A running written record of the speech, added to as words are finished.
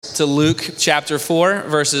to Luke chapter 4,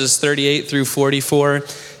 verses 38 through 44.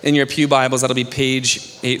 In your pew Bibles, that'll be page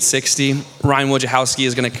 860. Ryan Wojciechowski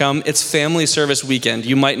is going to come. It's family service weekend.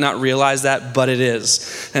 You might not realize that, but it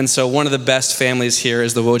is. And so one of the best families here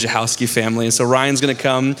is the Wojciechowski family. And so Ryan's going to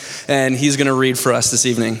come, and he's going to read for us this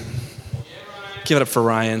evening. Give it up for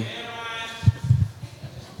Ryan.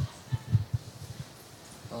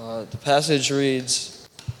 The passage reads,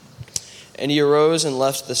 "And he arose and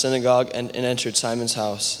left the synagogue and entered Simon's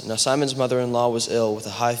house. Now Simon's mother-in-law was ill with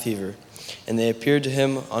a high fever, and they appeared to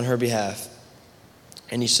him on her behalf.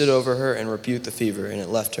 And he stood over her and rebuked the fever, and it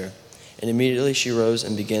left her. And immediately she rose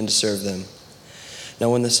and began to serve them. Now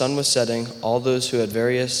when the sun was setting, all those who had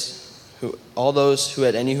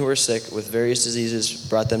any who were sick with various diseases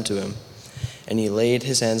brought them to him. And he laid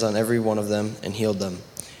his hands on every one of them and healed them.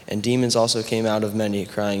 And demons also came out of many,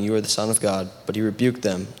 crying, 'You are the Son of God.' But he rebuked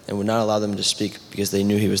them and would not allow them to speak, because they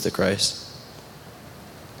knew he was the Christ.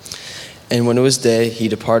 And when it was day, he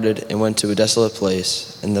departed and went to a desolate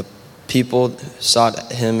place. And the people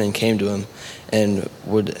sought him and came to him, and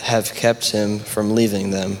would have kept him from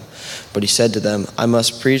leaving them. But he said to them, 'I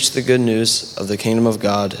must preach the good news of the kingdom of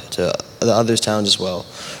God to the other towns as well,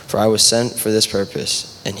 for I was sent for this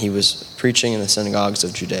purpose.' And he was preaching in the synagogues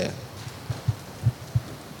of Judea."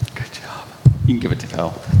 You can give it to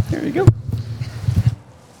Phil. There you go.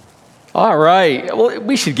 All right. Well,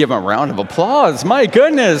 we should give him a round of applause. My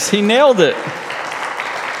goodness, he nailed it.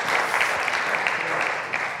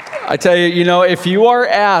 I tell you, if you are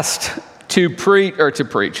asked to read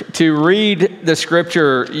the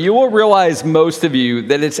scripture, you will realize, most of you,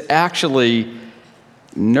 that it's actually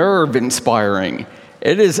nerve-inspiring.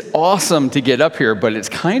 It is awesome to get up here, but it's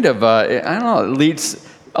kind of, it leads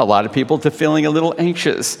a lot of people to feeling a little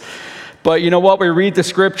anxious. But you know what? We read the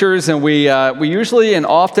scriptures, and we usually and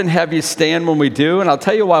often have you stand when we do, and I'll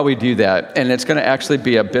tell you why we do that. And it's going to actually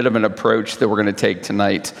be a bit of an approach that we're going to take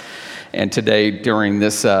tonight and today during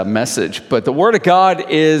this message. But the Word of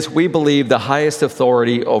God is, we believe, the highest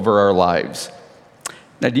authority over our lives.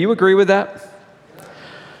 Now, do you agree with that?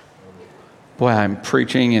 Boy, I'm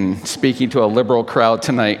preaching and speaking to a liberal crowd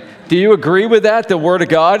tonight. Do you agree with that, the Word of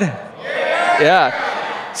God? Yeah.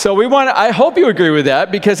 So I hope you agree with that,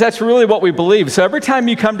 because that's really what we believe. So every time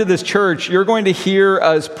you come to this church, you're going to hear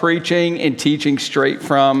us preaching and teaching straight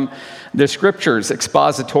from the scriptures,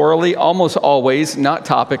 expositorily, almost always, not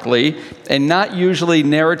topically, and not usually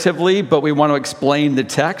narratively, but we want to explain the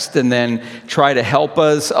text and then try to help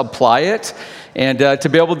us apply it and to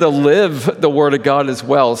be able to live the Word of God as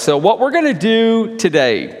well. So what we're going to do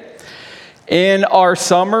today, in our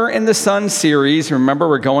Summer in the Sun series, remember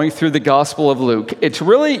we're going through the Gospel of Luke. It's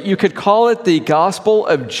really, you could call it the Gospel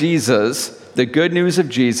of Jesus, the good news of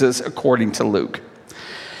Jesus according to Luke.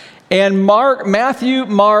 And Matthew,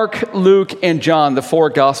 Mark, Luke, and John, the four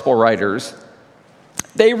Gospel writers,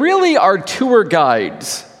 they really are tour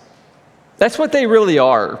guides. That's what they really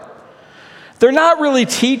are. They're not really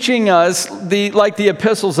teaching us like the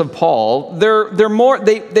epistles of Paul. They're more,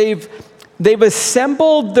 They've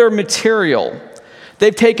assembled their material.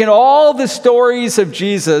 They've taken all the stories of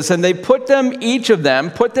Jesus and they put them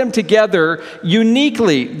together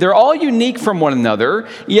uniquely. They're all unique from one another,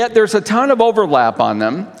 yet there's a ton of overlap on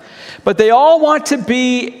them. But they all want to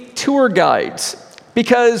be tour guides,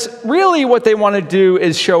 because really what they want to do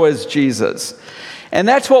is show us Jesus. And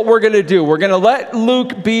that's what we're going to do. We're going to let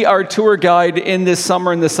Luke be our tour guide in this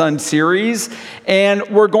Summer in the Sun series. And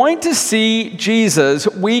we're going to see Jesus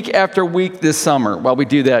week after week this summer. Well, we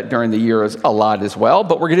do that during the year a lot as well,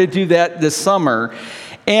 but we're going to do that this summer.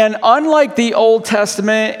 And unlike the Old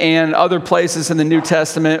Testament and other places in the New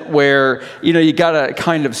Testament where, you got to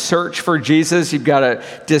kind of search for Jesus, you've got to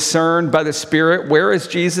discern by the Spirit, where is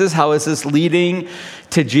Jesus? How is this leading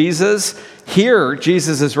to Jesus? Here,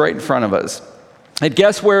 Jesus is right in front of us. And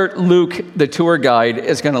guess where Luke, the tour guide,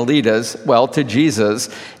 is going to lead us? Well, to Jesus.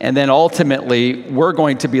 And then ultimately, we're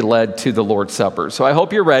going to be led to the Lord's Supper. So I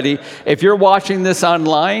hope you're ready. If you're watching this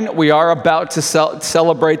online, we are about to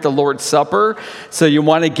celebrate the Lord's Supper. So you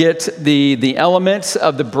want to get the elements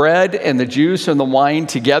of the bread and the juice and the wine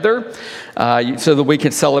together so that we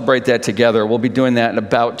can celebrate that together. We'll be doing that in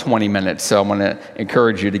about 20 minutes. So I want to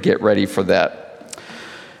encourage you to get ready for that.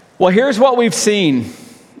 Well, here's what we've seen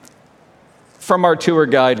from our tour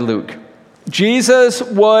guide, Luke. Jesus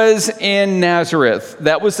was in Nazareth.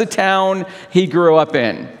 That was the town he grew up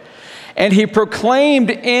in. And he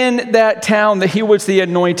proclaimed in that town that he was the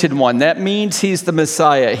anointed one. That means he's the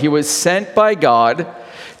Messiah. He was sent by God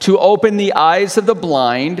to open the eyes of the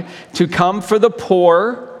blind, to come for the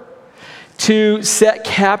poor, to set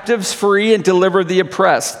captives free and deliver the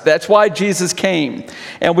oppressed. That's why Jesus came.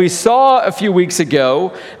 And we saw a few weeks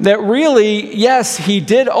ago that really, yes, he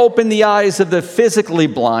did open the eyes of the physically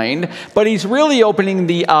blind, but he's really opening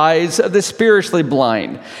the eyes of the spiritually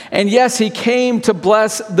blind. And yes, he came to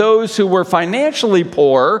bless those who were financially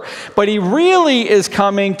poor, but he really is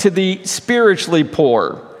coming to the spiritually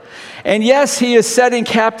poor. And yes, he is setting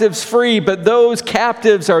captives free, but those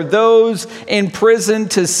captives are those in prison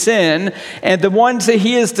to sin, and the ones that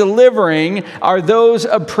he is delivering are those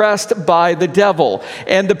oppressed by the devil.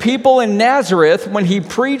 And the people in Nazareth, when he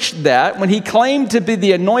preached that, when he claimed to be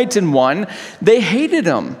the anointed one, they hated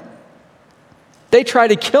him. They tried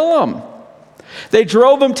to kill him. They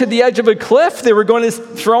drove him to the edge of a cliff. They were going to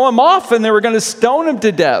throw him off, and they were going to stone him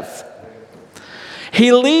to death.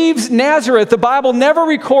 He leaves Nazareth. The Bible never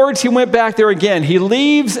records he went back there again. He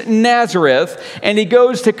leaves Nazareth and he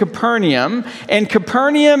goes to Capernaum. And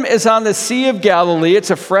Capernaum is on the Sea of Galilee. It's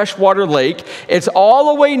a freshwater lake. It's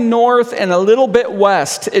all the way north and a little bit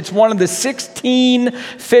west. It's one of the 16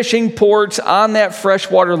 fishing ports on that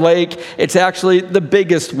freshwater lake. It's actually the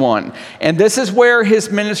biggest one. And this is where his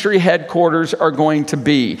ministry headquarters are going to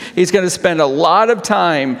be. He's going to spend a lot of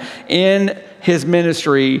time in his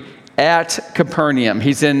ministry at Capernaum.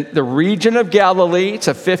 He's in the region of Galilee. It's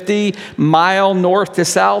a 50-mile north to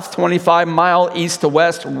south, 25-mile east to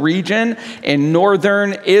west region in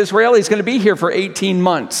northern Israel. He's going to be here for 18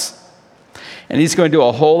 months. And he's going to do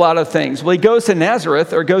a whole lot of things. Well, he goes to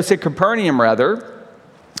Nazareth, or goes to Capernaum rather.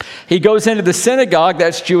 He goes into the synagogue,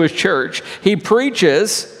 that's Jewish church. He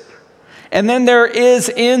preaches. And then there is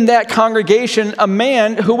in that congregation a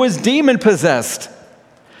man who was demon-possessed,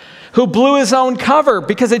 who blew his own cover,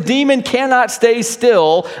 because a demon cannot stay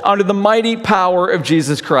still under the mighty power of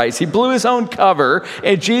Jesus Christ. He blew his own cover,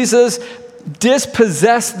 and Jesus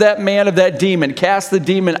dispossessed that man of that demon, cast the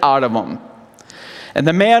demon out of him. And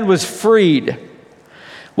the man was freed.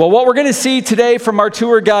 Well, what we're going to see today from our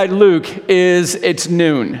tour guide, Luke, is it's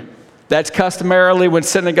noon. That's customarily when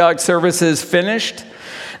synagogue service is finished.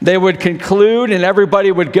 They would conclude, and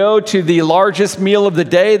everybody would go to the largest meal of the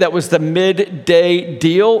day. That was the midday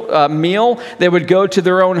meal. They would go to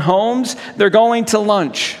their own homes. They're going to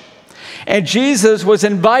lunch. And Jesus was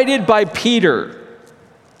invited by Peter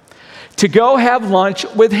to go have lunch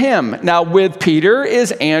with him. Now, with Peter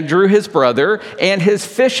is Andrew, his brother, and his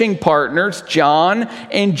fishing partners, John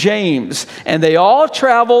and James. And they all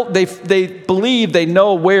travel. They believe they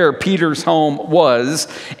know where Peter's home was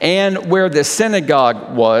and where the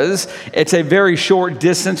synagogue was. It's a very short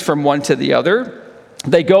distance from one to the other.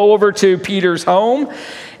 They go over to Peter's home,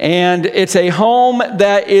 and it's a home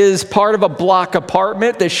that is part of a block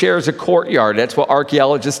apartment that shares a courtyard. That's what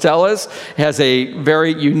archaeologists tell us. It has a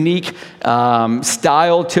very unique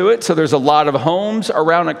style to it. So there's a lot of homes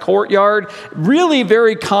around a courtyard. Really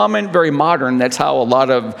very common, very modern. That's how a lot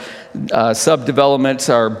of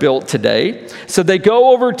subdevelopments are built today. So they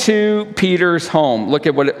go over to Peter's home. Look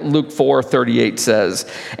at what Luke 4:38 says.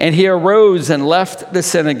 And he arose and left the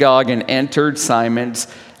synagogue and entered Simon's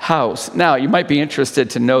house. Now, you might be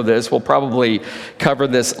interested to know this. We'll probably cover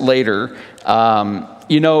this later.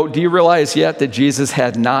 Do you realize yet that Jesus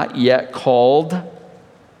had not yet called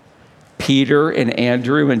Peter and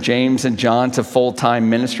Andrew and James and John to full-time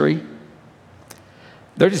ministry?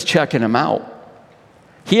 They're just checking him out.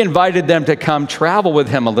 He invited them to come travel with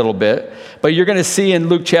him a little bit, but you're going to see in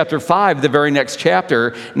Luke chapter 5, the very next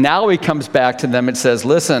chapter, now he comes back to them and says,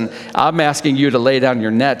 listen, I'm asking you to lay down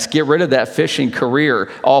your nets, get rid of that fishing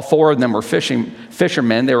career. All four of them were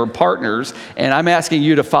fishermen, they were partners, and I'm asking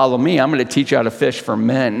you to follow me. I'm going to teach you how to fish for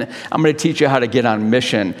men. I'm going to teach you how to get on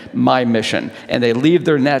mission, my mission. And they leave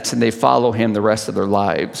their nets and they follow him the rest of their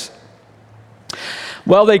lives.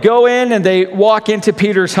 Well, they go in and they walk into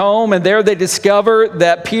Peter's home, and there they discover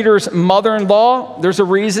that Peter's mother-in-law, there's a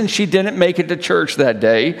reason she didn't make it to church that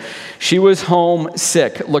day. She was home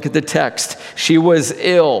sick. Look at the text. She was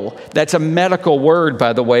ill. That's a medical word,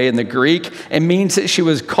 by the way, in the Greek. It means that she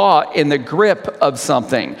was caught in the grip of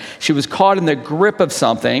something. She was caught in the grip of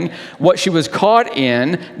something. What she was caught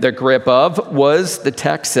in the grip of was, the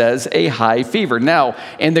text says, a high fever. Now,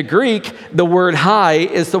 in the Greek, the word high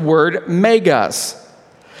is the word megas.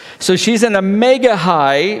 So she's in a mega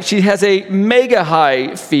high. She has a mega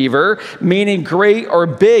high fever, meaning great or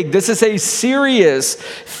big. This is a serious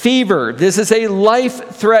fever. This is a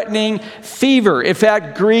life-threatening fever. In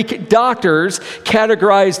fact, Greek doctors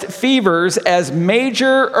categorized fevers as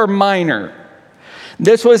major or minor.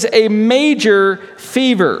 This was a major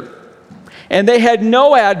fever. And they had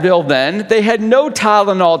no Advil then. They had no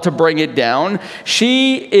Tylenol to bring it down.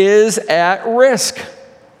 She is at risk.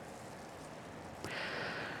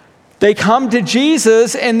 They come to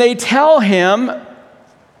Jesus and they tell him,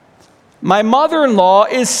 my mother-in-law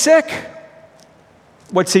is sick.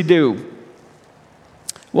 What's he do?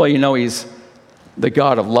 Well, you know, he's the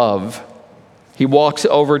God of love. He walks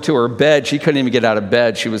over to her bed. She couldn't even get out of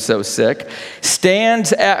bed. She was so sick.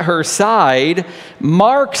 Stands at her side.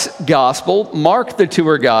 Mark's gospel, Mark the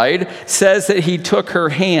tour guide, says that he took her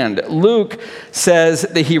hand. Luke says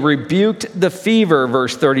that he rebuked the fever,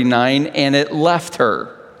 verse 39, and it left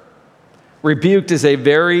her. Rebuked is a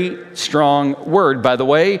very strong word. By the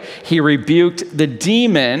way, he rebuked the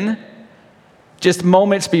demon just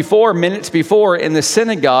minutes before in the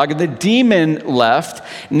synagogue. The demon left.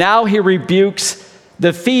 Now he rebukes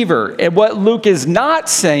the fever. And what Luke is not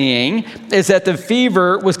saying is that the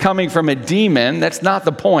fever was coming from a demon. That's not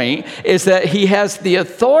the point. Is that he has the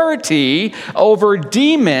authority over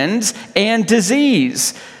demons and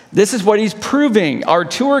disease. This is what he's proving. Our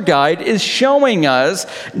tour guide is showing us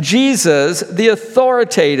Jesus, the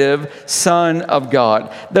authoritative Son of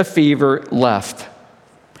God. The fever left.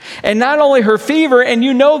 And not only her fever, and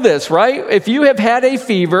you know this, right? If you have had a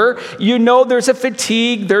fever, you know there's a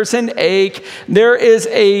fatigue, there's an ache, there is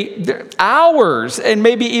hours and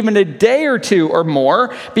maybe even a day or two or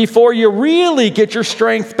more before you really get your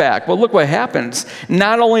strength back. Well, look what happens.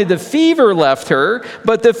 Not only the fever left her,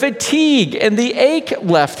 but the fatigue and the ache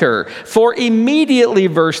left her. For immediately,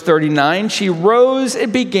 verse 39, she rose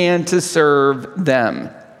and began to serve them.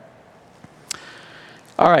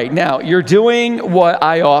 All right, now you're doing what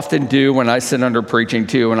I often do when I sit under preaching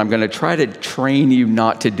too, and I'm going to try to train you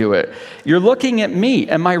not to do it. You're looking at me.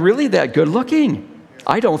 Am I really that good looking?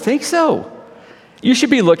 I don't think so. You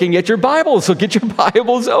should be looking at your Bibles, so get your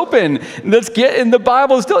Bibles open. Let's get in the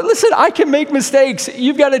Bibles. Listen, I can make mistakes.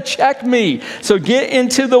 You've got to check me. So get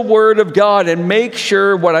into the Word of God and make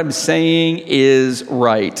sure what I'm saying is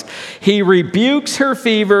right. He rebukes her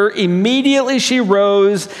fever. Immediately she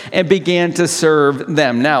rose and began to serve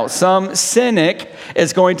them. Now, some cynic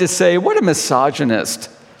is going to say, what a misogynist.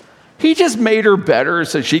 He just made her better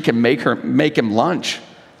so she can make him lunch.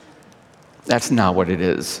 That's not what it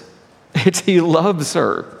is. It's he loves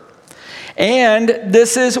her. And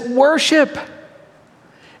this is worship.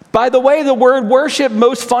 By the way, the word worship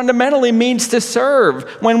most fundamentally means to serve.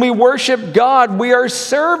 When we worship God, we are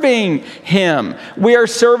serving him. We are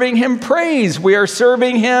serving him praise. We are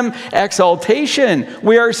serving him exaltation.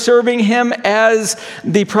 We are serving him as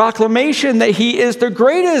the proclamation that he is the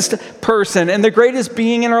greatest person and the greatest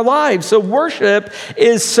being in our lives. So worship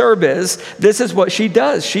is service. This is what she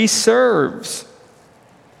does. She serves.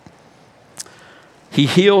 He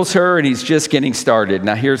heals her, and he's just getting started.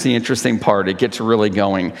 Now, here's the interesting part. It gets really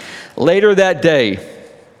going. Later that day,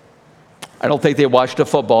 I don't think they watched a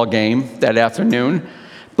football game that afternoon,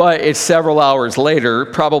 but it's several hours later,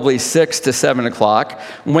 probably 6 to 7 o'clock,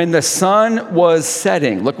 when the sun was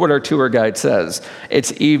setting. Look what our tour guide says.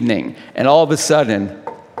 It's evening, and all of a sudden,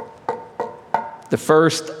 the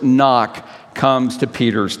first knock comes to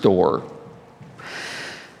Peter's door.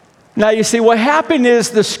 Now, you see, what happened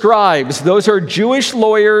is the scribes, those are Jewish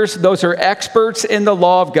lawyers, those are experts in the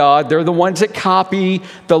law of God. They're the ones that copy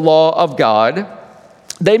the law of God.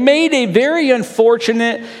 They made a very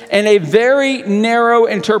unfortunate and a very narrow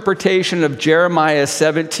interpretation of Jeremiah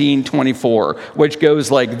 17:24, which goes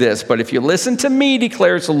like this. But if you listen to me,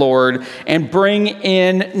 declares the Lord, and bring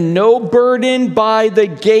in no burden by the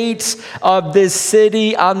gates of this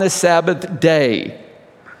city on the Sabbath day.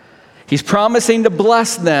 He's promising to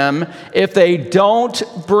bless them if they don't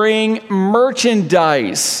bring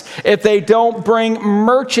merchandise, if they don't bring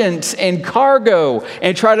merchants and cargo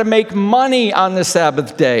and try to make money on the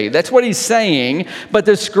Sabbath day. That's what he's saying. But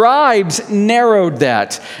the scribes narrowed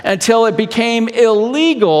that until it became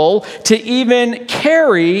illegal to even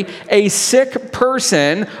carry a sick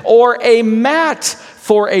person or a mat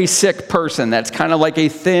for a sick person. That's kind of like a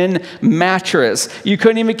thin mattress. You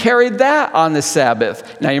couldn't even carry that on the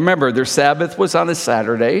Sabbath. Now, you remember, their Sabbath was on a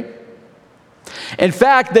Saturday. In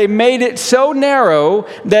fact, they made it so narrow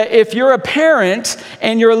that if you're a parent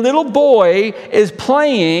and your little boy is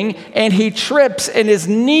playing and he trips and his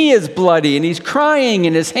knee is bloody and he's crying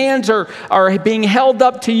and his hands are being held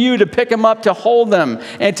up to you to pick him up, to hold him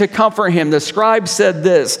and to comfort him, the scribe said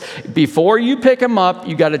this: before you pick him up,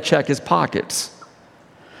 you got to check his pockets.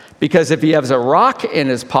 Because if he has a rock in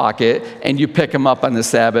his pocket and you pick him up on the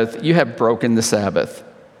Sabbath, you have broken the Sabbath.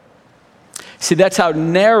 See, that's how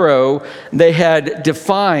narrow they had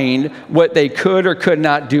defined what they could or could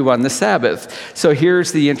not do on the Sabbath. So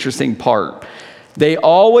here's the interesting part. They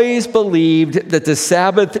always believed that the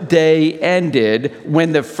Sabbath day ended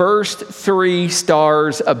when the first 3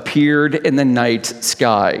 stars appeared in the night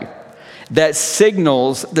sky. that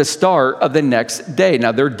signals the start of the next day.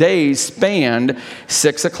 Now, their days spanned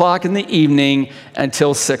 6 o'clock in the evening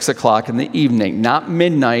until 6 o'clock in the evening, not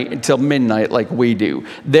midnight until midnight like we do.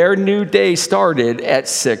 Their new day started at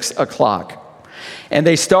 6 o'clock. And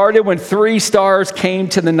they started when 3 stars came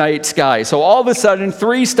to the night sky. So all of a sudden,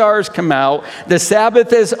 3 stars come out. The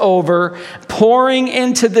Sabbath is over. Pouring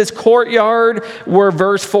into this courtyard were,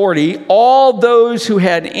 verse 40, all those who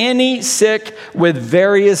had any sick with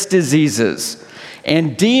various diseases.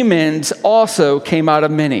 And demons also came out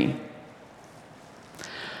of many.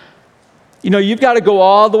 You know, you've got to go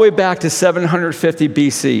all the way back to 750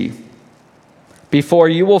 BC. Before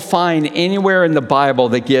you will find anywhere in the Bible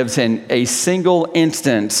that gives a single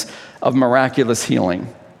instance of miraculous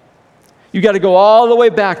healing. You got to go all the way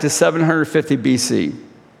back to 750 BC.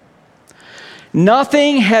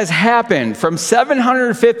 Nothing has happened from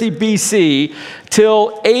 750 BC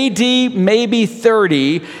till AD maybe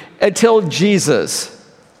 30 until Jesus.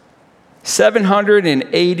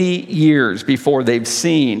 780 years before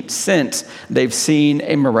since they've seen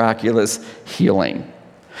a miraculous healing.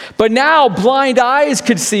 But now blind eyes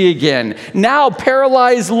could see again. Now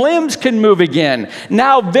paralyzed limbs can move again.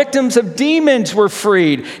 Now victims of demons were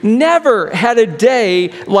freed. Never had a day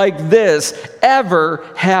like this ever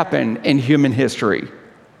happened in human history.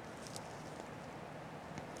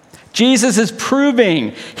 Jesus is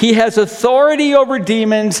proving he has authority over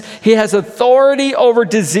demons. He has authority over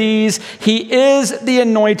disease. He is the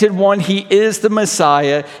anointed one. He is the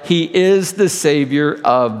Messiah. He is the Savior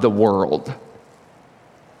of the world.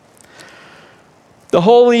 The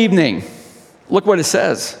whole evening, look what it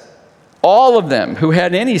says. All of them who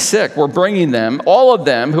had any sick were bringing them. All of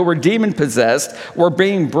them who were demon-possessed were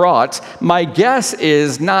being brought. My guess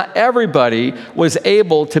is not everybody was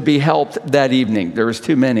able to be helped that evening. There was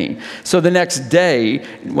too many. So the next day,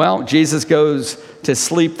 Jesus goes to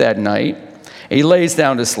sleep that night. He lays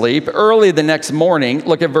down to sleep. Early the next morning,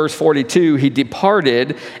 look at verse 42, he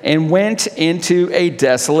departed and went into a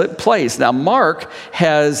desolate place. Now, Mark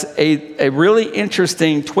has a really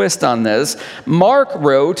interesting twist on this. Mark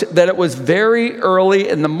wrote that it was very early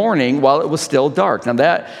in the morning while it was still dark.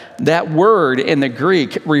 Now, that word in the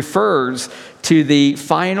Greek refers to the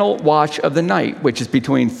final watch of the night, which is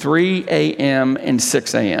between 3 a.m. and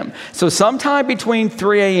 6 a.m. So sometime between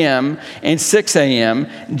 3 a.m. and 6 a.m.,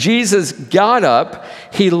 Jesus got up,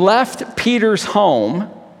 he left Peter's home,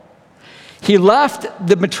 he left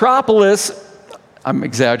the metropolis, I'm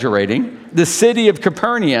exaggerating, the city of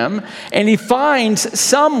Capernaum, and he finds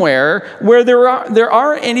somewhere where there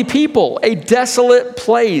aren't any people, a desolate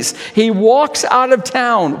place. He walks out of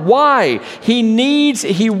town. Why? He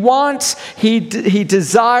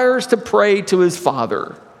desires to pray to his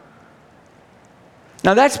Father.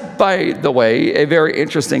 Now that's, by the way, a very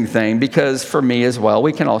interesting thing, because for me as well,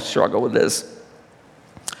 we can all struggle with this.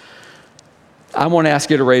 I won't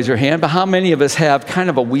ask you to raise your hand, but how many of us have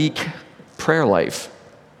kind of a weak prayer life?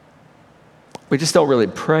 We just don't really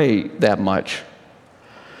pray that much.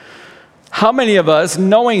 How many of us,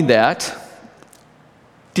 knowing that,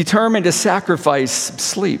 determined to sacrifice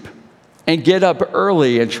sleep and get up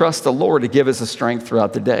early and trust the Lord to give us the strength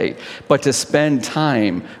throughout the day, but to spend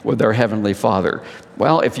time with our Heavenly Father?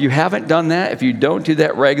 Well, if you haven't done that, if you don't do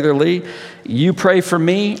that regularly, you pray for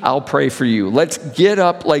me, I'll pray for you. Let's get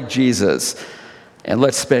up like Jesus. And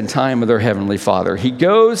let's spend time with our Heavenly Father. He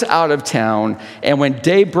goes out of town, and when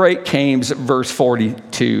daybreak came, verse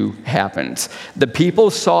 42 happens. The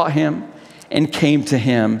people saw him and came to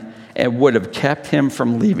him and would have kept him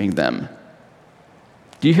from leaving them.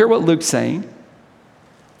 Do you hear what Luke's saying?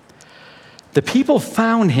 The people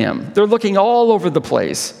found him. They're looking all over the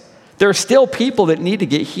place. There are still people that need to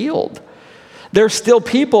get healed. There's still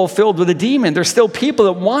people filled with a demon. There's still people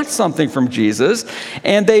that want something from Jesus,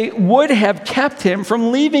 and they would have kept him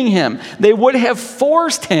from leaving him. They would have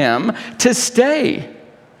forced him to stay.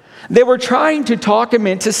 They were trying to talk him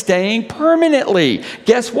into staying permanently.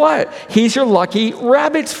 Guess what? He's your lucky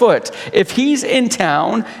rabbit's foot. If he's in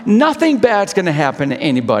town, nothing bad's going to happen to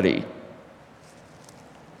anybody.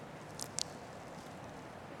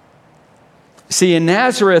 See, in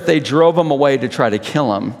Nazareth, they drove him away to try to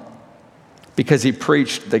kill him, because he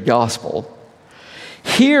preached the gospel.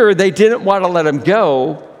 Here, they didn't want to let him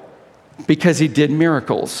go because he did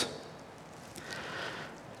miracles.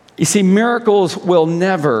 You see, miracles will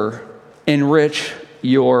never enrich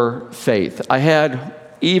your faith. I had,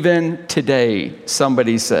 even today,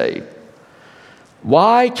 somebody say,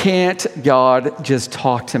 why can't God just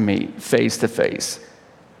talk to me face to face?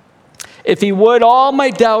 If he would, all my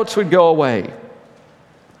doubts would go away.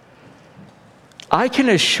 I can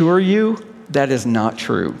assure you that is not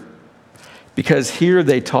true. because here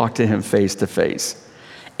they talked to him face to face.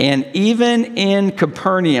 And even in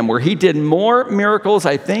Capernaum, where he did more miracles,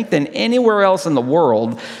 I think, than anywhere else in the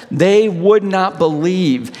world, they would not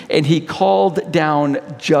believe, and he called down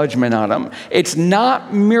judgment on them. It's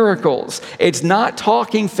not miracles. It's not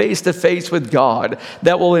talking face to face with God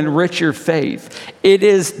that will enrich your faith. It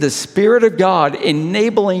is the Spirit of God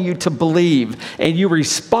enabling you to believe, and you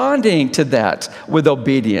responding to that with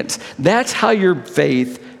obedience. That's how your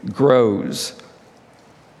faith grows.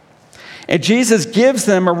 And Jesus gives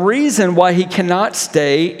them a reason why he cannot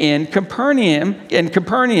stay in Capernaum, and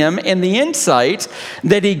the insight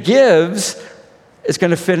that he gives is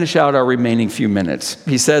going to finish out our remaining few minutes.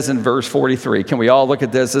 He says in verse 43, can we all look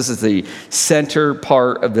at this? This is the center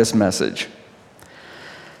part of this message.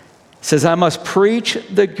 It says, I must preach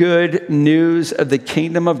the good news of the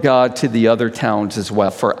kingdom of God to the other towns as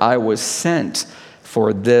well, for I was sent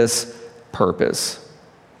for this purpose.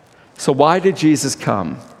 So why did Jesus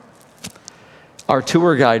come? Our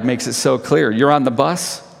tour guide makes it so clear. You're on the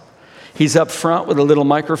bus. He's up front with a little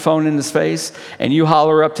microphone in his face, and you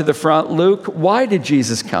holler up to the front, Luke, why did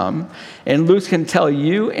Jesus come? And Luke's going to tell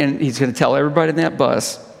you, and he's going to tell everybody in that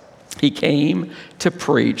bus, he came to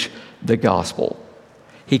preach the gospel.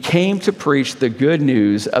 He came to preach the good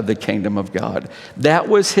news of the kingdom of God. That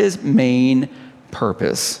was his main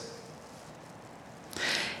purpose.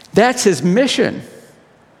 That's his mission.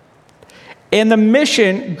 And the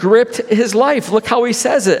mission gripped his life. Look how he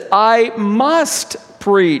says it. I must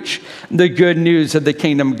preach the good news of the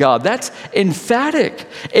kingdom of God. That's emphatic.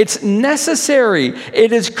 It's necessary.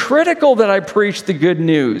 It is critical that I preach the good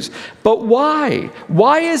news. But why?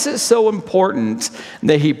 Why is it so important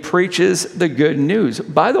that he preaches the good news?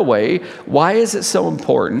 By the way, why is it so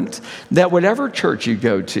important that whatever church you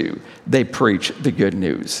go to, they preach the good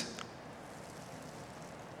news?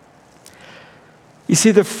 You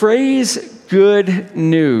see, the phrase good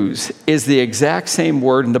news is the exact same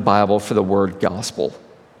word in the Bible for the word gospel.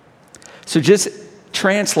 So just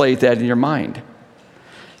translate that in your mind.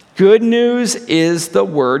 Good news is the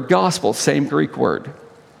word gospel, same Greek word.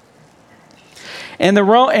 And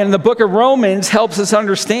the book of Romans helps us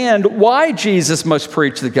understand why Jesus must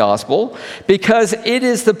preach the gospel, because it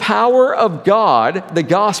is the power of God, the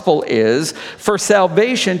gospel is, for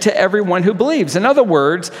salvation to everyone who believes. In other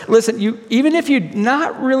words, listen, even if you're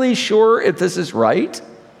not really sure if this is right,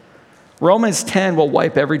 Romans 10 will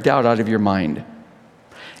wipe every doubt out of your mind.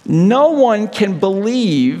 No one can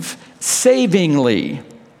believe savingly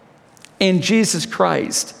in Jesus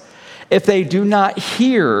Christ if they do not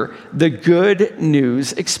hear the good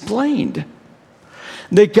news explained.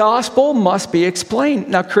 The gospel must be explained.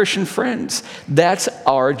 Now, Christian friends, that's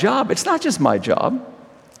our job. It's not just my job.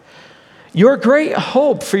 Your great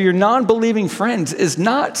hope for your non-believing friends is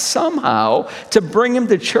not somehow to bring them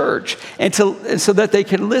to church and so that they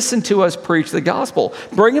can listen to us preach the gospel.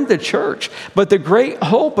 Bring them to church. But the great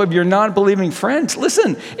hope of your non-believing friends,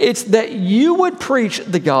 listen, it's that you would preach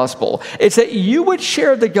the gospel. It's that you would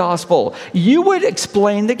share the gospel. You would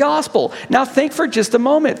explain the gospel. Now think for just a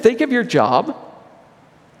moment. Think of your job.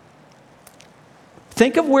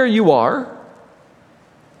 Think of where you are.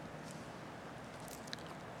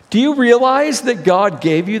 Do you realize that God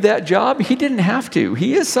gave you that job? He didn't have to.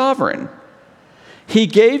 He is sovereign. He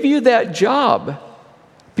gave you that job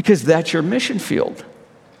because that's your mission field.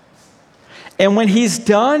 And when he's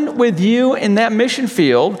done with you in that mission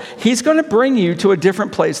field, he's going to bring you to a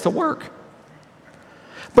different place to work.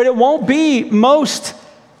 But it won't be most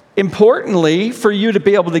importantly for you to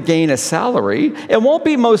be able to gain a salary. It won't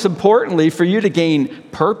be most importantly for you to gain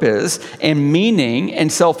purpose and meaning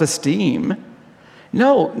and self-esteem.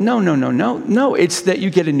 No. It's that you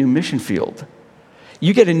get a new mission field.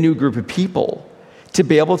 You get a new group of people to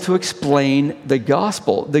be able to explain the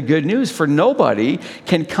gospel, the good news. For nobody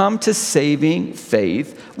can come to saving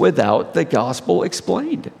faith without the gospel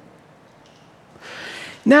explained.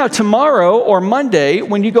 Now, tomorrow or Monday,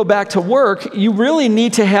 when you go back to work, you really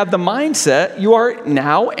need to have the mindset you are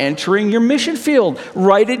now entering your mission field.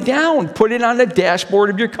 Write it down. Put it on the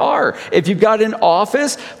dashboard of your car. If you've got an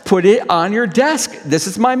office, put it on your desk. This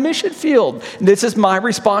is my mission field. This is my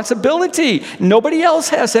responsibility. Nobody else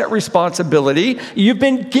has that responsibility. You've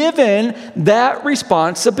been given that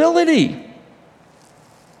responsibility.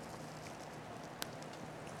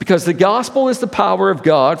 Because the gospel is the power of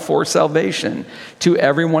God for salvation to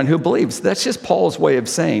everyone who believes. That's just Paul's way of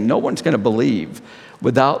saying no one's going to believe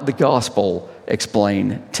without the gospel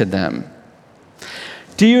explained to them.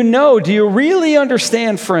 Do you really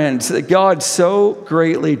understand, friends, that God so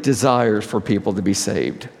greatly desires for people to be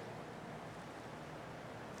saved?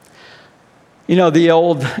 You know, the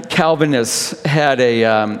old Calvinists had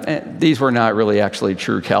these were not really actually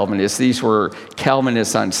true Calvinists. These were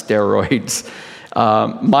Calvinists on steroids.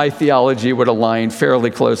 My theology would align fairly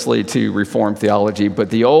closely to Reformed theology, but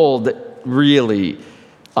the old really,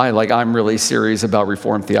 I'm really serious about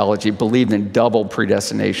Reformed theology, believed in double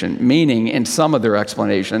predestination, meaning in some of their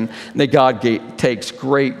explanation that God takes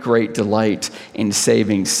great, great delight in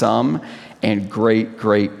saving some and great,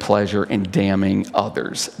 great pleasure in damning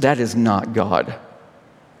others. That is not God.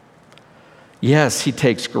 Yes, he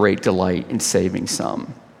takes great delight in saving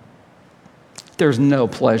some. There's no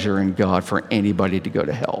pleasure in God for anybody to go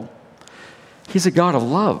to hell. He's a God of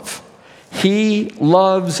love. He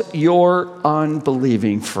loves your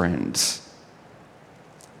unbelieving friends.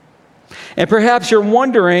 And perhaps you're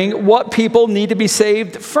wondering what people need to be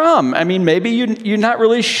saved from. I mean, maybe you're not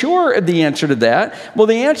really sure of the answer to that. Well,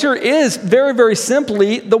 the answer is very, very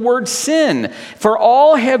simply the word sin. For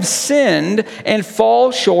all have sinned and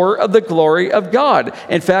fall short of the glory of God.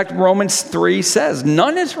 In fact, Romans 3 says,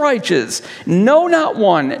 none is righteous. No, not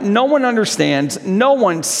one. No one understands. No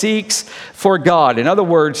one seeks for God. In other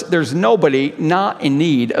words, there's nobody not in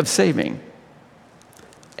need of saving.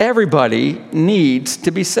 Everybody needs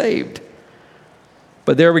to be saved.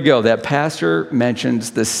 But there we go. That pastor mentions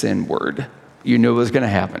the sin word. You knew it was going to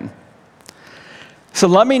happen. So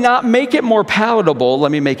let me not make it more palatable.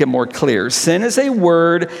 Let me make it more clear. Sin is a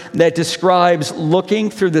word that describes looking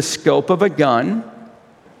through the scope of a gun,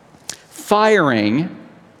 firing,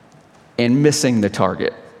 and missing the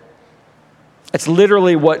target. That's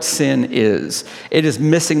literally what sin is. It is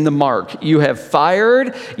missing the mark. You have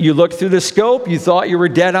fired, you looked through the scope, you thought you were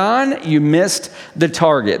dead on, you missed the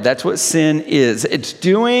target. That's what sin is. It's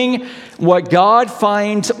doing what God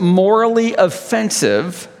finds morally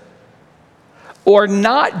offensive or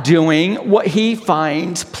not doing what he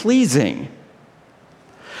finds pleasing.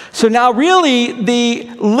 So now really the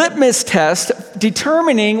litmus test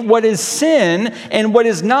determining what is sin and what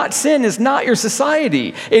is not sin is not your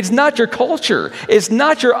society. It's not your culture. It's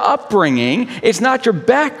not your upbringing. It's not your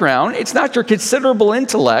background. It's not your considerable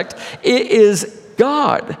intellect. It is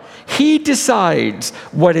God. He decides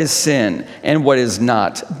what is sin and what is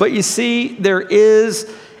not. But you see, there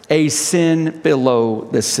is a sin below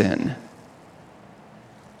the sin,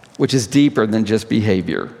 which is deeper than just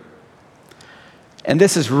behavior. And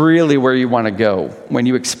this is really where you want to go when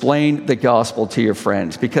you explain the gospel to your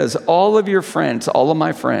friends, because all of your friends, all of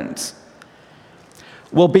my friends,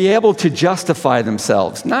 will be able to justify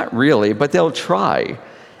themselves. Not really, but they'll try.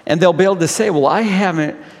 And they'll be able to say, well, I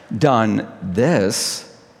haven't done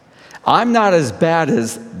this. I'm not as bad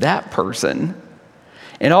as that person.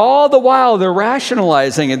 And all the while they're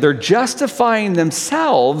rationalizing and they're justifying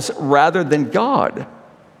themselves rather than God.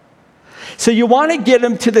 So you want to get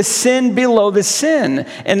them to the sin below the sin.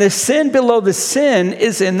 And the sin below the sin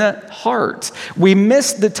is in the heart. We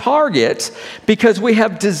miss the target because we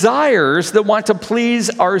have desires that want to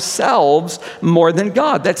please ourselves more than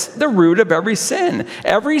God. That's the root of every sin.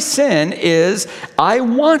 Every sin is, I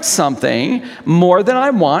want something more than I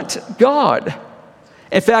want God.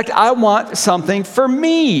 In fact, I want something for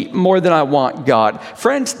me more than I want God.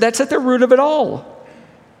 Friends, that's at the root of it all.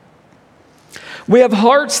 We have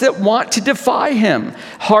hearts that want to defy him,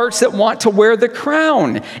 hearts that want to wear the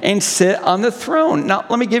crown and sit on the throne. Now,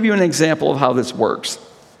 let me give you an example of how this works.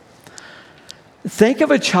 Think of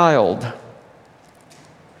a child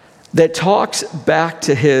that talks back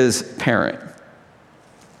to his parent.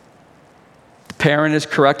 The parent is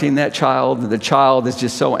correcting that child, and the child is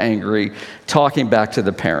just so angry, talking back to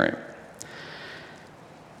the parent.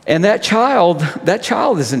 And that child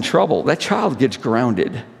is in trouble. That child gets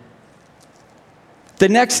grounded. The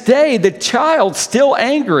next day, the child, still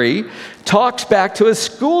angry, talks back to his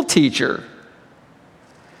school teacher.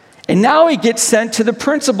 And now he gets sent to the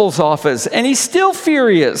principal's office, and he's still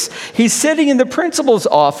furious. He's sitting in the principal's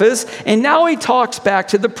office, and now he talks back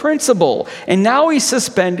to the principal, and now he's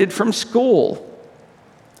suspended from school.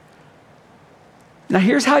 Now,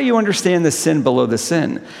 here's how you understand the sin below the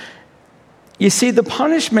sin. You see, the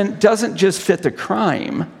punishment doesn't just fit the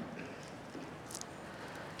crime,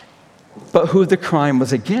 but who the crime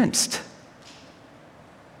was against.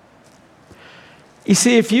 You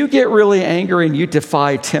see, if you get really angry and you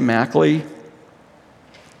defy Tim Ackley,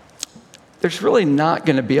 there's really not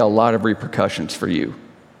going to be a lot of repercussions for you.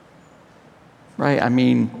 Right? I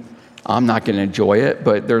mean, I'm not going to enjoy it,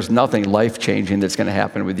 but there's nothing life-changing that's going to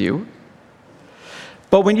happen with you.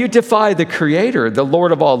 But when you defy the Creator, the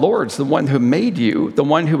Lord of all lords, the one who made you, the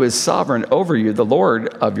one who is sovereign over you, the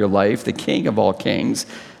Lord of your life, the King of all kings,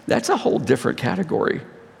 that's a whole different category.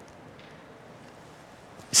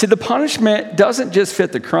 See, the punishment doesn't just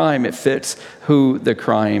fit the crime, it fits who the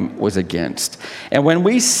crime was against. And when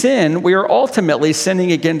we sin, we are ultimately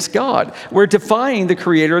sinning against God. We're defying the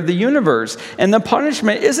creator of the universe. And the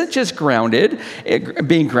punishment isn't just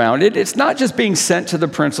being grounded. It's not just being sent to the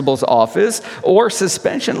principal's office or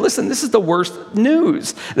suspension. Listen, this is the worst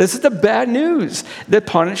news. This is the bad news. The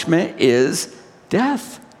punishment is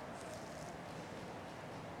death.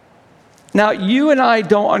 Now, you and I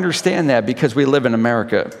don't understand that because we live in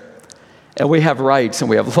America, and we have rights, and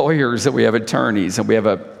we have lawyers, and we have attorneys, and we have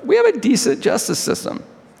a decent justice system.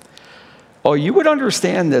 Oh, you would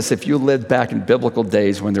understand this if you lived back in biblical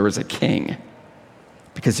days when there was a king.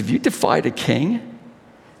 Because if you defied a king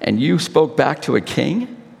and you spoke back to a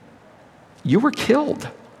king, you were killed.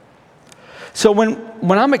 So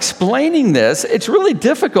when I'm explaining this, it's really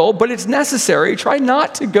difficult, but it's necessary. Try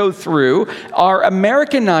not to go through our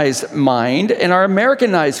Americanized mind and our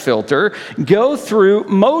Americanized filter. Go through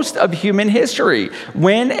most of human history.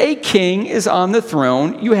 When a king is on the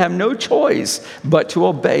throne, you have no choice but to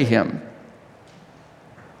obey him.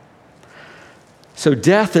 So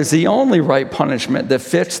death is the only right punishment that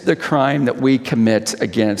fits the crime that we commit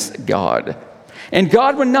against God. And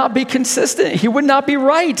God would not be consistent. He would not be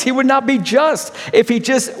right. He would not be just if he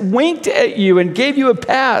just winked at you and gave you a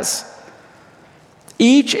pass.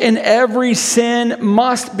 Each and every sin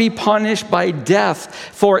must be punished by death,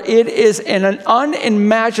 for it is an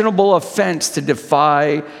unimaginable offense to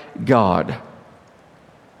defy God.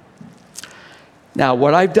 Now,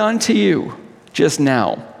 what I've done to you just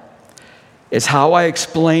now is how I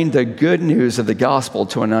explain the good news of the gospel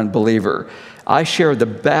to an unbeliever. I share the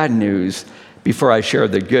bad news before I share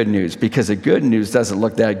the good news, because the good news doesn't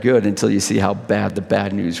look that good until you see how bad the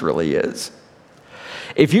bad news really is.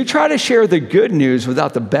 If you try to share the good news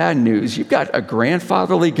without the bad news, you've got a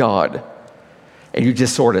grandfatherly God, and you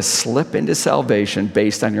just sort of slip into salvation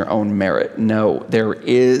based on your own merit. No, there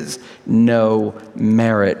is no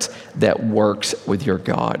merit that works with your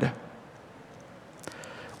God.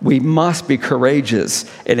 We must be courageous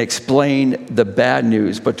and explain the bad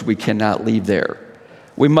news, but we cannot leave there.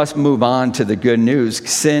 We must move on to the good news.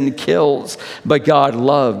 Sin kills, but God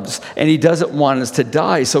loves, and he doesn't want us to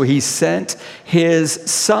die, so he sent his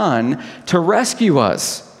son to rescue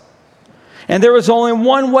us. And there was only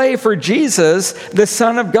one way for Jesus, the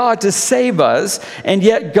Son of God, to save us, and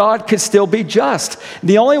yet God could still be just.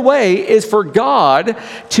 The only way is for God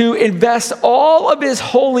to invest all of his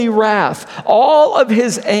holy wrath, all of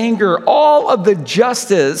his anger, all of the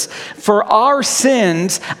justice for our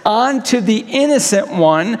sins onto the innocent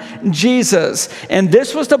one, Jesus. And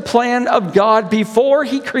this was the plan of God before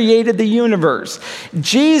he created the universe.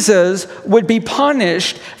 Jesus would be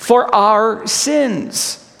punished for our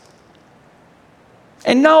sins.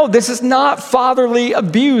 And no, this is not fatherly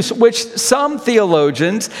abuse, which some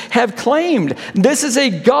theologians have claimed. This is a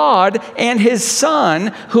God and his son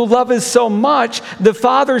who love us so much. The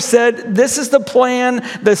Father said, this is the plan.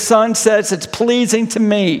 The Son says, it's pleasing to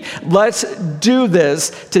me. Let's do this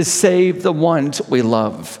to save the ones we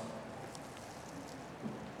love.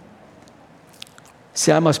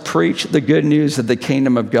 See, I must preach the good news of the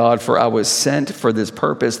kingdom of God, for I was sent for this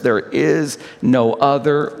purpose. There is no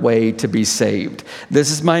other way to be saved. This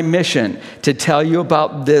is my mission, to tell you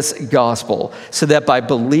about this gospel, so that by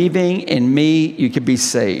believing in me, you can be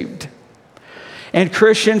saved. And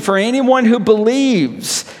Christian, for anyone who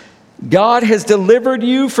believes, God has delivered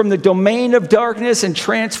you from the domain of darkness and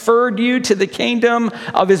transferred you to the kingdom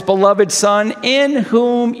of his beloved Son, in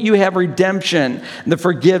whom you have redemption, the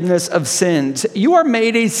forgiveness of sins. You are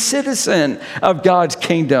made a citizen of God's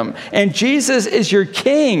kingdom, and Jesus is your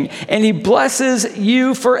king, and he blesses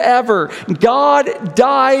you forever. God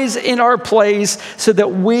dies in our place so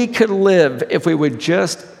that we could live if we would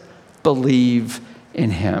just believe in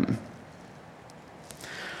him.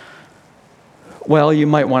 Well, you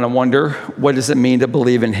might want to wonder, what does it mean to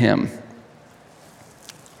believe in him?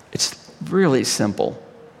 It's really simple,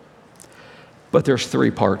 but there's three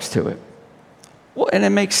parts to it. Well, and it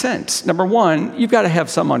makes sense. Number one, you've got to have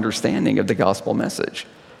some understanding of the gospel message.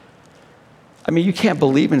 I mean, you can't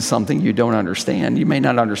believe in something you don't understand. You may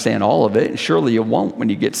not understand all of it, and surely you won't when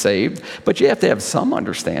you get saved, but you have to have some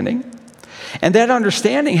understanding. And that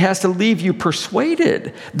understanding has to leave you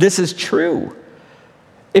persuaded this is true.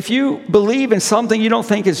 If you believe in something you don't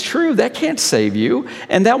think is true, that can't save you,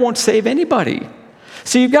 and that won't save anybody.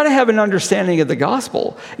 So you've got to have an understanding of the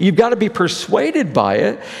gospel. You've got to be persuaded by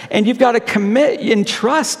it, and you've got to commit in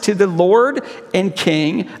trust to the Lord and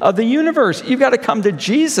King of the universe. You've got to come to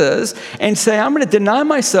Jesus and say, I'm going to deny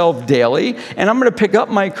myself daily, and I'm going to pick up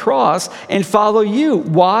my cross and follow you.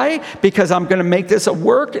 Why? Because I'm going to make this a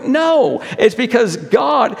work? No. It's because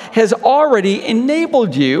God has already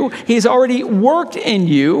enabled you. He's already worked in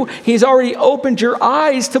you. He's already opened your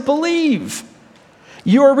eyes to believe.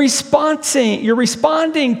 You're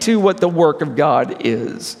responding to what the work of God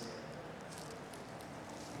is.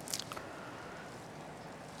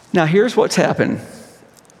 Now, here's what's happened.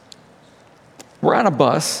 We're on a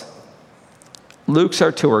bus. Luke's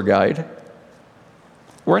our tour guide.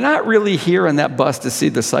 We're not really here on that bus to see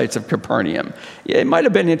the sights of Capernaum. It might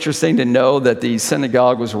have been interesting to know that the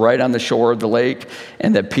synagogue was right on the shore of the lake,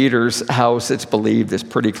 and that Peter's house, it's believed, is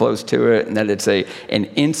pretty close to it, and that it's an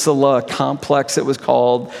insula complex, it was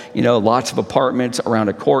called, lots of apartments around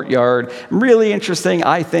a courtyard. Really interesting,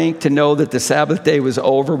 I think, to know that the Sabbath day was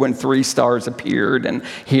over when 3 stars appeared, and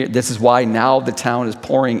this is why now the town is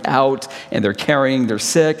pouring out, and they're carrying their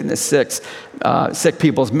sick, and the sick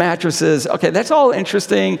people's mattresses. Okay, that's all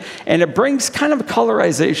interesting, and it brings kind of a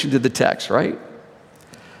colorization to the text, right?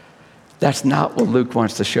 That's not what Luke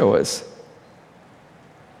wants to show us.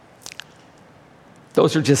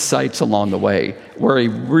 Those are just sights along the way. Where he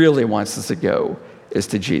really wants us to go is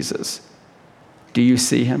to Jesus. Do you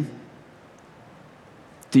see him?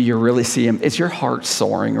 Do you really see him? Is your heart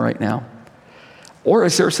soaring right now? Or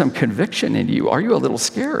is there some conviction in you? Are you a little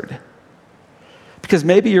scared? Because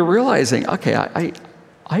maybe you're realizing, okay,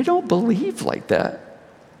 I don't believe like that.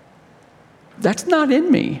 That's not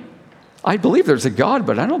in me. I believe there's a God,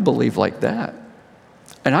 but I don't believe like that.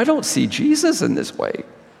 And I don't see Jesus in this way.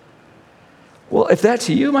 Well, if that's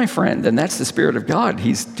you, my friend, then that's the Spirit of God.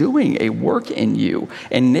 He's doing a work in you,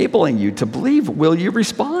 enabling you to believe. Will you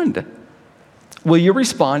respond? Will you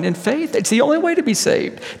respond in faith? It's the only way to be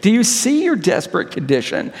saved. Do you see your desperate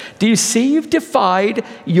condition? Do you see you've defied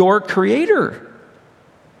your Creator?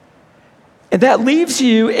 And that leaves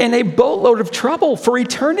you in a boatload of trouble for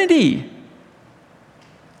eternity.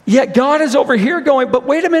 Yet God is over here going, but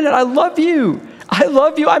wait a minute, I love you. I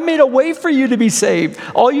love you. I made a way for you to be saved.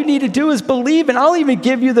 All you need to do is believe, and I'll even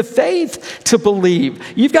give you the faith to believe.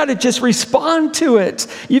 You've got to just respond to it.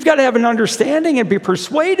 You've got to have an understanding and be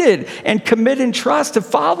persuaded and commit and trust to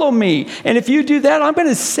follow me. And if you do that, I'm going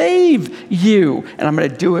to save you. And I'm going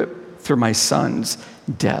to do it through my son's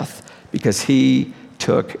death because he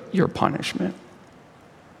took your punishment.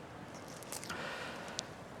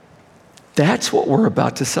 That's what we're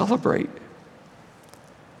about to celebrate.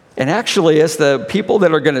 And actually, as the people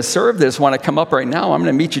that are going to serve this want to come up right now, I'm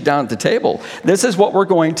going to meet you down at the table. This is what we're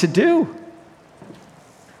going to do.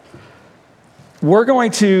 We're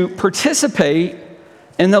going to participate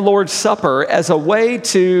in the Lord's Supper as a way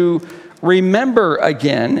to remember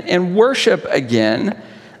again and worship again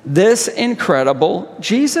this incredible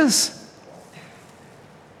Jesus,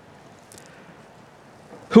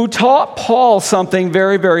 who taught Paul something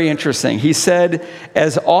very, very interesting. He said,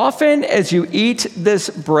 as often as you eat this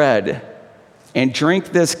bread and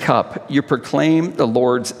drink this cup, you proclaim the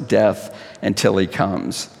Lord's death until he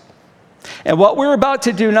comes. And what we're about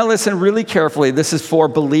to do, now listen really carefully, this is for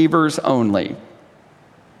believers only.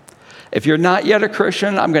 If you're not yet a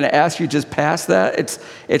Christian, I'm going to ask you just pass that.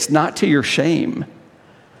 It's not to your shame.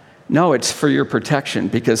 No, it's for your protection,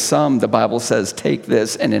 because some, the Bible says, take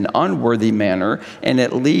this in an unworthy manner, and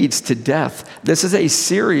it leads to death. This is a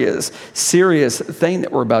serious, serious thing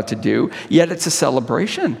that we're about to do, yet it's a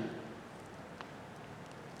celebration.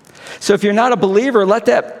 So if you're not a believer, let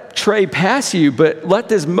that tray pass you, but let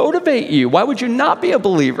this motivate you. Why would you not be a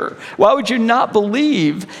believer? Why would you not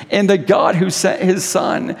believe in the God who sent his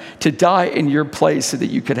son to die in your place so that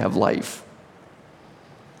you could have life?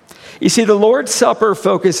 You see, the Lord's Supper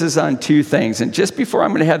focuses on 2 things. And just before I'm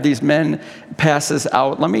going to have these men pass this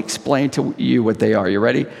out, let me explain to you what they are. You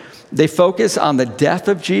ready? They focus on the death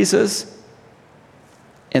of Jesus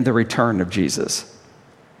and the return of Jesus.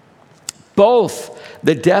 Both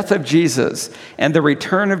the death of Jesus and the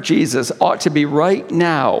return of Jesus ought to be right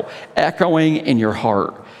now echoing in your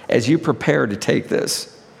heart as you prepare to take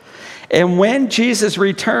this. And when Jesus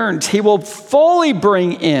returns, he will fully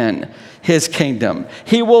bring in his kingdom.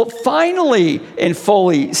 He will finally and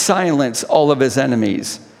fully silence all of his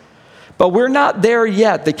enemies. But we're not there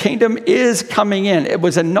yet. The kingdom is coming in. It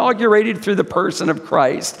was inaugurated through the person of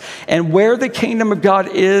Christ. And where the kingdom of God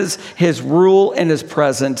is, his rule and his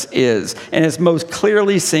presence is. And is most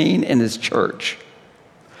clearly seen in his church.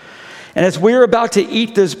 And as we're about to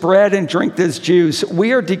eat this bread and drink this juice,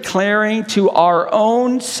 we are declaring to our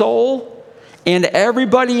own soul and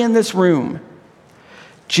everybody in this room,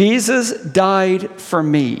 Jesus died for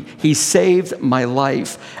me. He saved my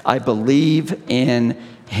life. I believe in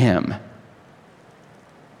him.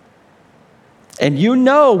 And you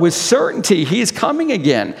know with certainty he's coming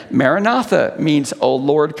again. Maranatha means, "O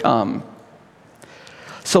Lord, come."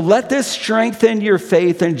 So let this strengthen your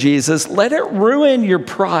faith in Jesus. Let it ruin your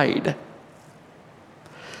pride.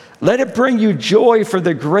 Let it bring you joy, for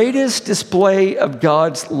the greatest display of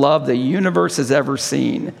God's love the universe has ever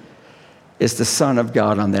seen is the Son of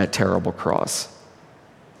God on that terrible cross.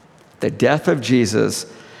 The death of Jesus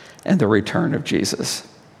and the return of Jesus.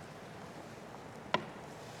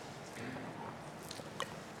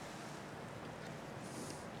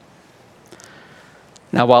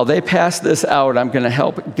 Now, while they pass this out, I'm going to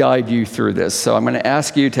help guide you through this. So I'm going to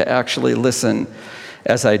ask you to actually listen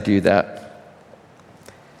as I do that.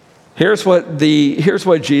 Here's what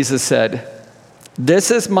Jesus said.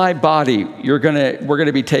 This is my body. We're going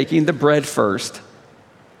to be taking the bread first.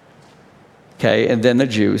 Okay, and then the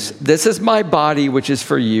juice. This is my body, which is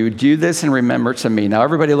for you. Do this in remembrance of me. Now,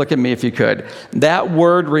 everybody look at me if you could. That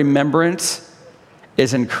word remembrance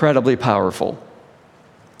is incredibly powerful.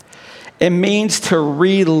 It means to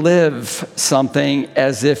relive something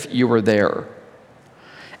as if you were there.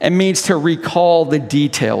 It means to recall the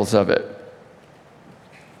details of it.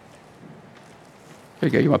 There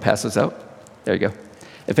you go. You want to pass this out? There you go.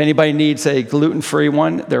 If anybody needs a gluten-free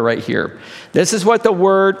one, they're right here. This is what the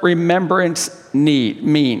word remembrance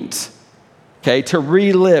means. Okay, to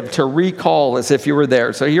relive, to recall as if you were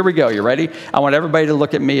there. So here we go. You ready? I want everybody to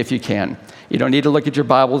look at me if you can. You don't need to look at your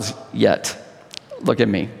Bibles yet. Look at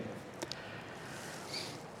me.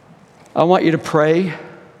 I want you to pray.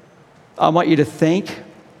 I want you to think.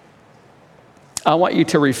 I want you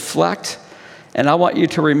to reflect. And I want you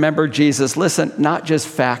to remember Jesus. Listen, not just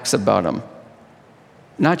facts about him,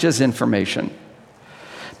 not just information.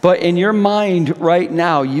 But in your mind right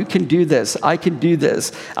now, you can do this. I can do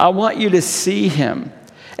this. I want you to see him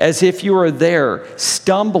as if you were there,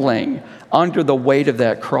 stumbling under the weight of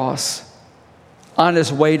that cross, on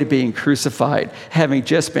his way to being crucified, having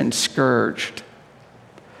just been scourged.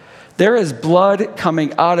 There is blood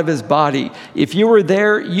coming out of his body. If you were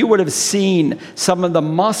there, you would have seen some of the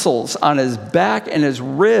muscles on his back and his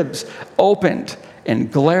ribs opened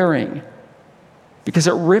and glaring because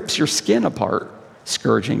it rips your skin apart.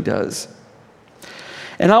 Scourging does.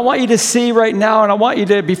 And I want you to see right now, and I want you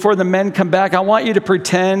to, before the men come back, I want you to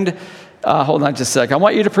pretend, hold on just a sec. I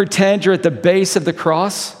want you to pretend you're at the base of the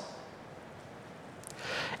cross.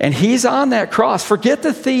 And he's on that cross. Forget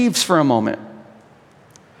the thieves for a moment.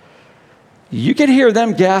 You can hear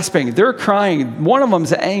them gasping. They're crying. One of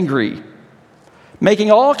them's angry,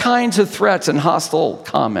 making all kinds of threats and hostile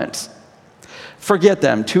comments. Forget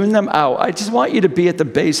them. Tune them out. I just want you to be at the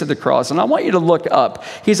base of the cross, and I want you to look up.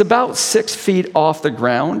 He's about 6 feet off the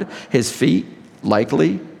ground, his feet,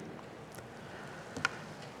 likely.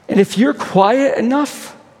 And if you're quiet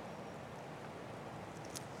enough,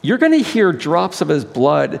 you're going to hear drops of his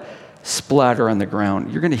blood splatter on the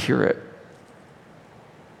ground. You're going to hear it.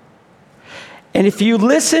 And if you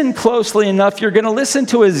listen closely enough, you're going to listen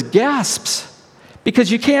to his gasps because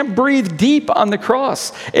you can't breathe deep on the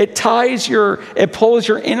cross. It pulls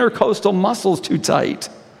your intercostal muscles too tight.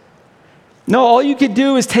 No, all you could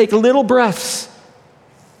do is take little breaths.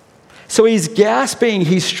 So he's gasping,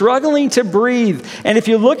 he's struggling to breathe. And if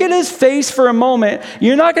you look at his face for a moment,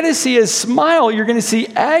 you're not going to see his smile, you're going to see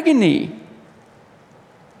agony.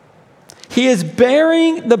 He is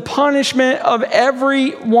bearing the punishment of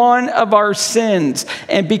every one of our sins.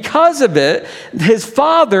 And because of it, his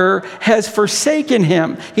Father has forsaken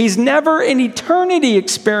him. He's never in eternity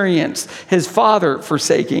experienced his Father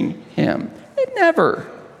forsaking him. Never.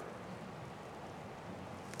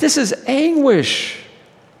 This is anguish.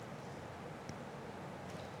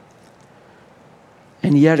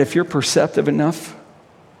 And yet, if you're perceptive enough,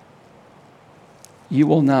 you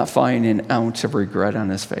will not find an ounce of regret on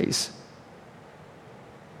his face.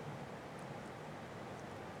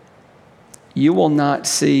 You will not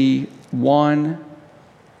see one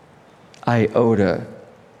iota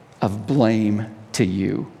of blame to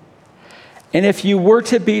you. And if you were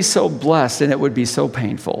to be so blessed, and it would be so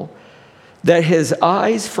painful, that his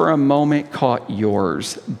eyes for a moment caught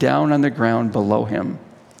yours down on the ground below him,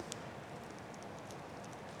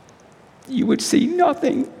 you would see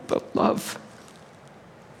nothing but love.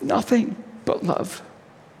 Nothing but love.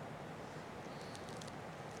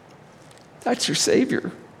 That's your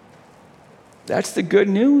Savior. That's the good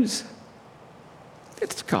news.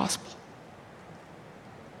 It's the gospel.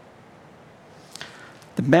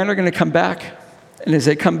 The men are going to come back, and as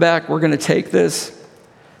they come back, we're going to take this,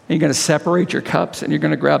 you're going to separate your cups, and you're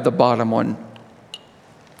going to grab the bottom one.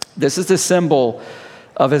 This is the symbol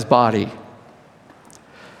of his body.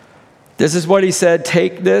 This is what he said,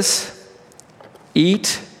 take this,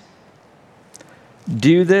 eat,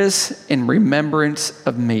 do this in remembrance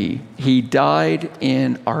of me. He died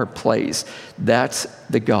in our place. That's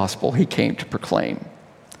the gospel he came to proclaim.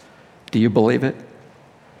 Do you believe it?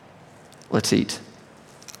 Let's eat.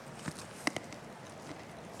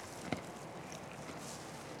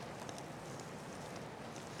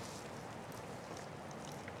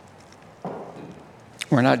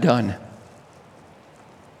 We're not done.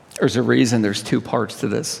 There's a reason there's two parts to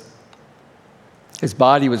this. His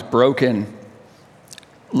body was broken,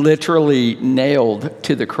 literally nailed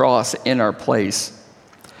to the cross in our place.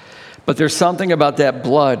 But there's something about that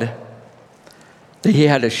blood that he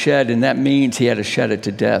had to shed, and that means he had to shed it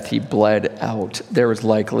to death. He bled out. There was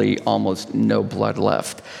likely almost no blood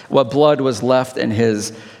left. What blood was left in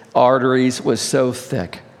his arteries was so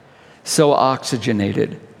thick, so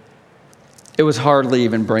oxygenated. It was hardly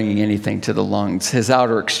even bringing anything to the lungs. His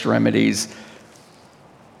outer extremities,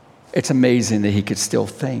 it's amazing that he could still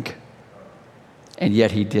think. And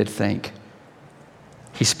yet he did think.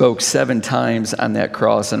 He spoke 7 times on that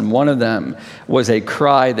cross, and one of them was a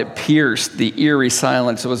cry that pierced the eerie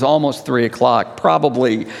silence. It was almost 3 o'clock,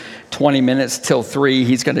 probably 20 minutes till 3.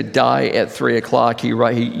 He's going to die at 3 o'clock. He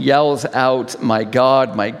yells out, my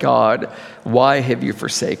God, why have you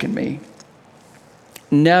forsaken me?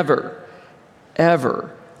 Never,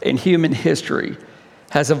 ever in human history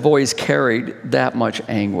has a voice carried that much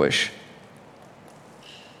anguish.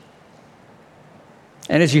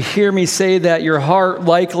 And as you hear me say that, your heart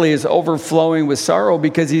likely is overflowing with sorrow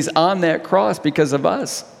because he's on that cross because of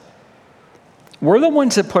us. We're the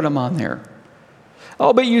ones that put him on there.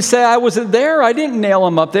 Oh, but you say I wasn't there. I didn't nail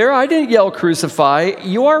him up there. I didn't yell crucify.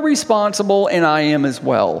 You are responsible, and I am as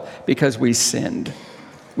well, because we sinned.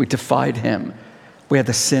 We defied him. We had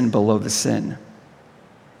the sin below the sin.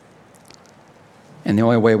 And the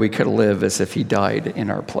only way we could live is if he died in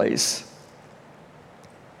our place.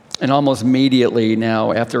 And almost immediately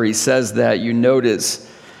now, after he says that, you notice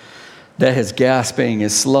that his gasping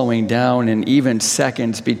is slowing down, and even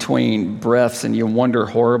seconds between breaths, and you wonder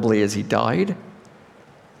horribly, has he died?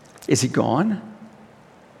 Is he gone?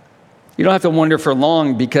 You don't have to wonder for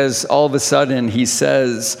long, because all of a sudden he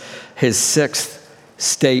says his 6th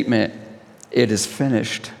statement, it is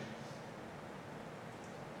finished.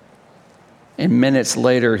 And minutes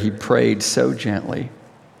later, he prayed so gently.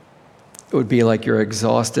 It would be like your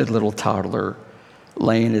exhausted little toddler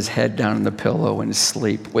laying his head down on the pillow and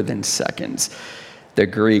sleep within seconds. The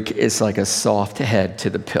Greek is like a soft head to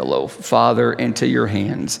the pillow. Father, into your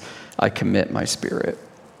hands I commit my spirit.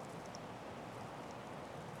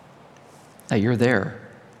 Now you're there.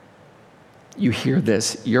 You hear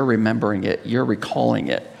this. You're remembering it. You're recalling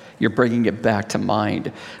it. You're bringing it back to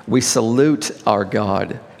mind. We salute our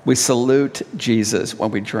God. We salute Jesus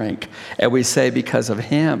when we drink. And we say, because of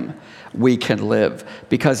him, we can live.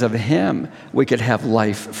 Because of him, we could have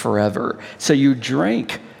life forever. So you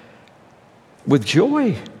drink with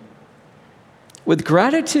joy, with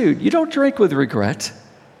gratitude. You don't drink with regret.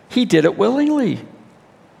 He did it willingly.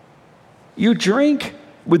 You drink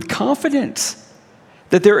with confidence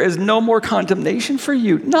that there is no more condemnation for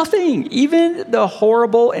you. Nothing. Even the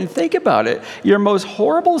horrible, and think about it, your most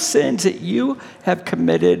horrible sins that you have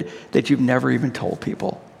committed that you've never even told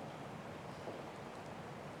people.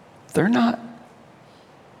 They're not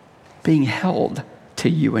being held to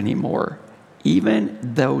you anymore. Even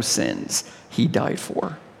those sins he died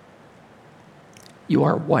for. You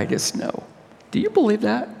are white as snow. Do you believe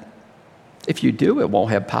that? If you do, it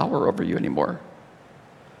won't have power over you anymore.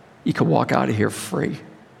 You can walk out of here free.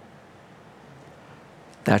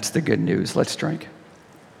 That's the good news. Let's drink.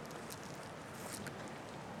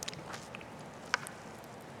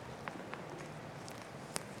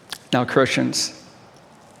 Now, Christians,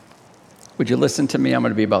 would you listen to me? I'm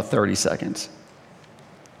going to be about 30 seconds.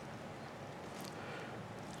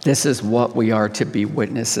 This is what we are to be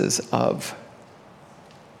witnesses of.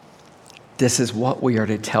 This is what we are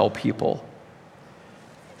to tell people.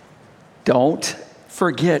 Don't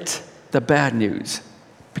forget the bad news,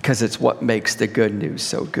 because it's what makes the good news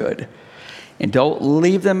so good. And don't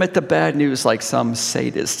leave them at the bad news like some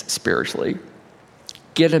sadist spiritually.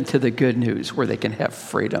 Get them to the good news where they can have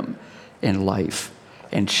freedom in life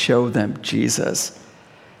and show them Jesus,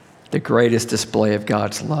 the greatest display of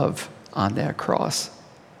God's love on that cross.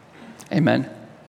 Amen.